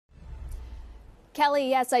Kelly,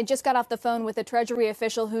 yes, I just got off the phone with a Treasury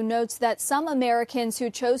official who notes that some Americans who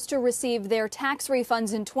chose to receive their tax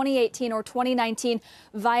refunds in 2018 or 2019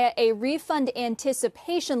 via a refund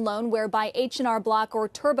anticipation loan, whereby H&R Block or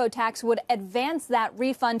TurboTax would advance that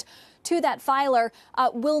refund to that filer,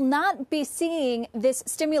 will not be seeing this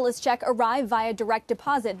stimulus check arrive via direct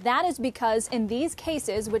deposit. That is because in these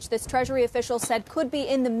cases, which this Treasury official said could be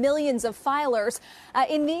in the millions of filers,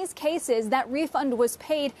 in these cases, that refund was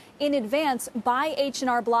paid in advance by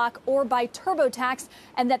H&R Block or by TurboTax,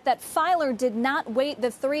 and that filer did not wait the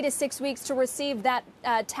 3 to 6 weeks to receive that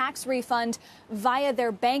tax refund via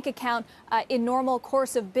their bank account in normal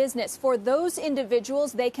course of business. For those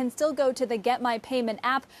individuals, they can still go to the Get My Payment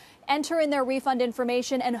app, enter in their refund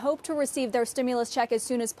information, and hope to receive their stimulus check as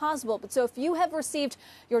soon as possible. But so if you have received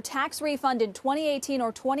your tax refund in 2018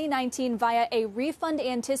 or 2019 via a refund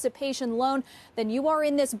anticipation loan, then you are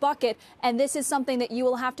in this bucket, and this is something that you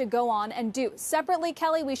will have to go on and do. Separately,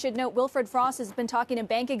 Kelly, we should note Wilfred Frost has been talking to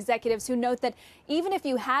bank executives who note that even if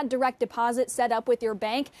you had direct deposit set up with your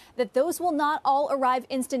bank, that those will not all arrive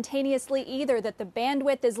instantaneously either, that the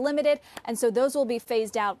bandwidth is limited, and so those will be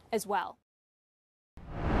phased out as well.